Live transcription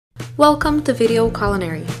Welcome to Video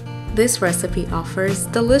Culinary. This recipe offers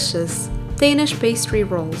delicious Danish pastry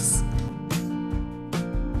rolls.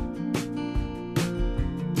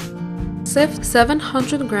 Sift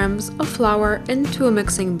 700 grams of flour into a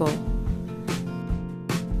mixing bowl.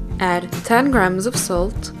 Add 10 grams of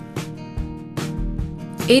salt,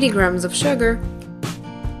 80 grams of sugar,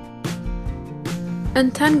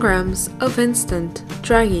 and 10 grams of instant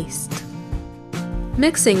dry yeast.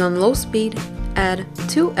 Mixing on low speed, add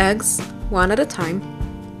 2 eggs, one at a time,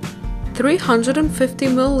 350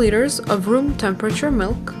 milliliters of room temperature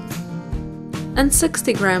milk, and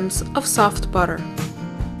 60 grams of soft butter.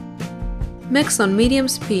 Mix on medium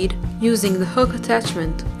speed using the hook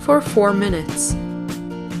attachment for 4 minutes.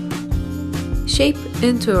 Shape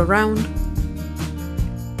into a round.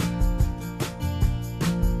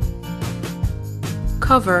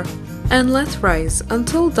 Cover and let rise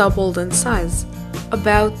until doubled in size,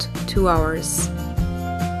 about 2 hours.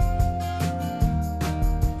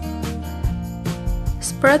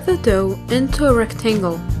 Spread the dough into a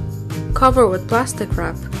rectangle, cover with plastic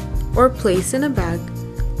wrap or place in a bag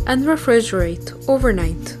and refrigerate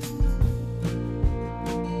overnight.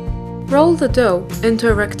 Roll the dough into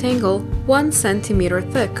a rectangle 1 centimeter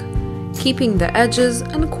thick, keeping the edges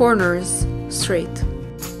and corners straight.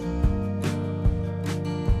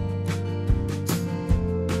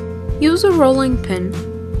 Use a rolling pin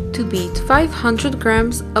to beat 500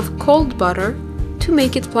 grams of cold butter to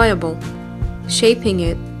make it pliable, shaping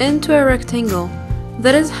it into a rectangle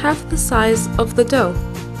that is half the size of the dough.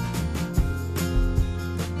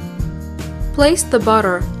 Place the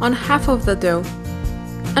butter on half of the dough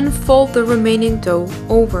and fold the remaining dough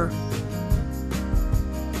over.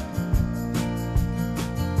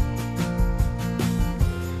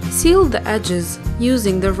 Seal the edges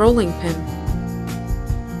using the rolling pin.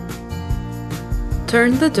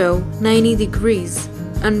 Turn the dough 90 degrees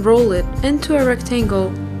and roll it into a rectangle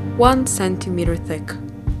 1 centimeter thick.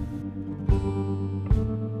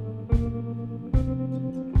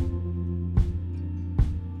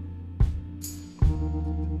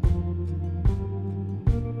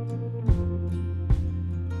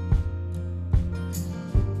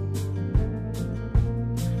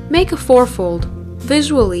 Make a fourfold.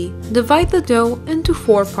 Visually, divide the dough into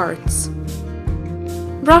 4 parts.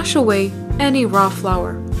 Brush away any raw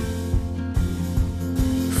flour.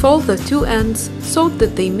 Fold the 2 ends so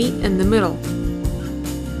that they meet in the middle.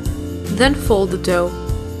 Then fold the dough,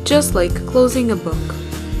 just like closing a book.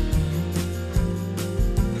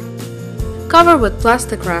 Cover with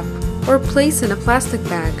plastic wrap or place in a plastic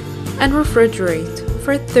bag and refrigerate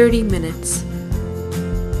for 30 minutes.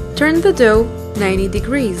 Turn the dough 90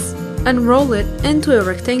 degrees and roll it into a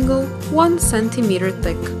rectangle 1 centimeter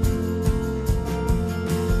thick.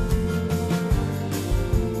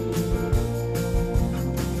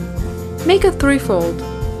 Make a threefold.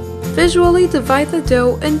 Visually divide the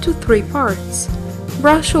dough into 3 parts.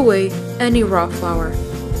 Brush away any raw flour.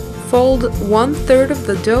 Fold 1/3 of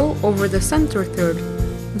the dough over the center third,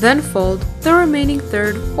 then fold the remaining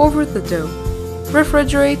third over the dough.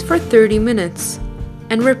 Refrigerate for 30 minutes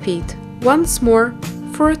and repeat once more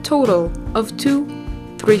for a total of 2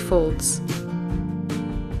 threefolds.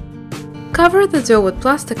 Cover the dough with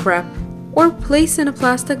plastic wrap or place in a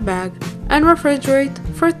plastic bag and refrigerate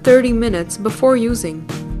for 30 minutes before using.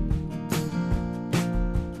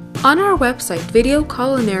 On our website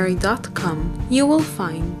VideoCulinary.com you will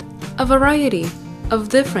find a variety of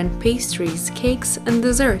different pastries, cakes, and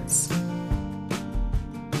desserts.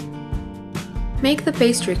 Make the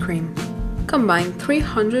pastry cream. Combine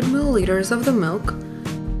 300 milliliters of the milk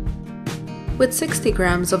with 60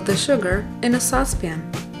 grams of the sugar in a saucepan.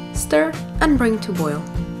 Stir and bring to boil.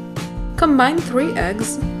 Combine 3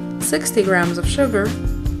 eggs, 60 grams of sugar,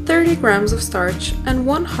 30 grams of starch, and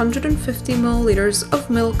 150 milliliters of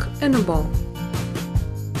milk in a bowl.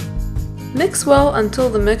 Mix well until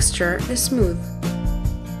the mixture is smooth.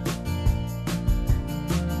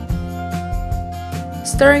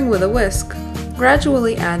 Stirring with a whisk,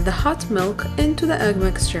 gradually add the hot milk into the egg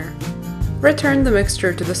mixture. Return the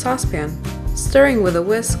mixture to the saucepan. Stirring with a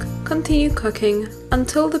whisk, continue cooking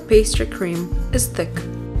until the pastry cream is thick.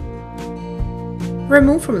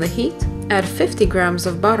 Remove from the heat, add 50 grams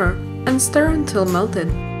of butter and stir until melted.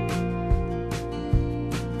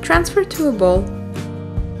 Transfer to a bowl.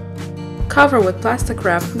 Cover with plastic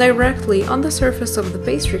wrap directly on the surface of the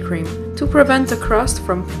pastry cream to prevent the crust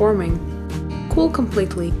from forming. Cool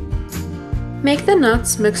completely. Make the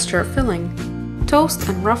nuts mixture filling. Toast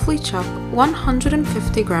and roughly chop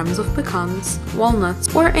 150 grams of pecans, walnuts,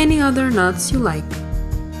 or any other nuts you like.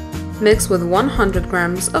 Mix with 100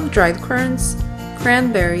 grams of dried currants,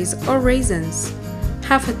 cranberries, or raisins.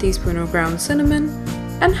 half a teaspoon of ground cinnamon,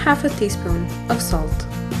 and half a teaspoon of salt.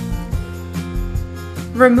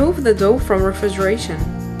 Remove the dough from refrigeration.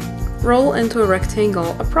 Roll into a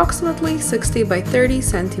rectangle approximately 60 by 30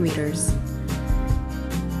 centimeters.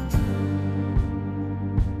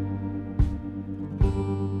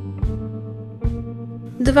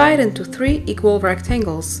 Divide into 3 equal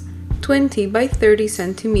rectangles, 20 by 30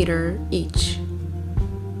 centimeters each.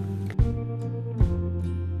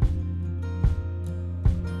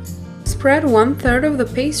 Spread 1/3 of the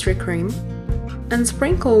pastry cream and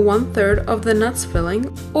sprinkle 1/3 of the nuts filling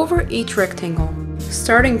over each rectangle.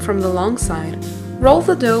 Starting from the long side, roll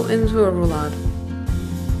the dough into a roulade.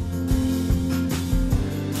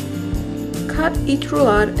 Cut each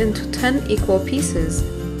roulade into 10 equal pieces.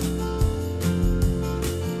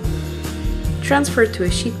 Transfer to a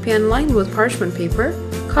sheet pan lined with parchment paper,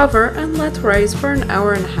 cover and let rise for an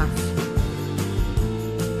hour and a half.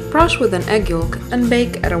 Brush with an egg yolk and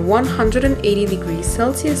bake at a 180 degrees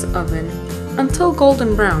Celsius oven until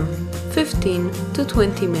golden brown, 15 to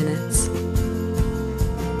 20 minutes.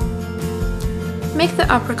 Make the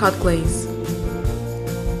apricot glaze.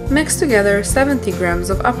 Mix together 70 grams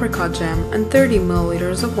of apricot jam and 30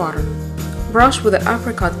 milliliters of water. Brush with the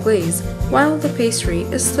apricot glaze while the pastry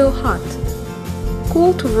is still hot.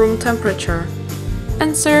 Cool to room temperature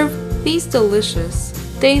and serve these delicious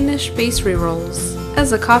Danish pastry rolls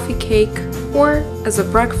as a coffee cake or as a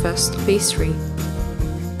breakfast pastry.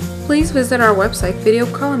 Please visit our website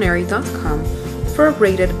VideoCulinary.com for a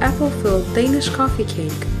rated apple-filled Danish coffee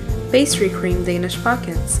cake, pastry cream Danish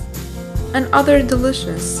pockets, and other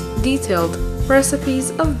delicious, detailed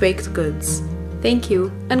recipes of baked goods. Thank you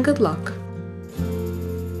and good luck!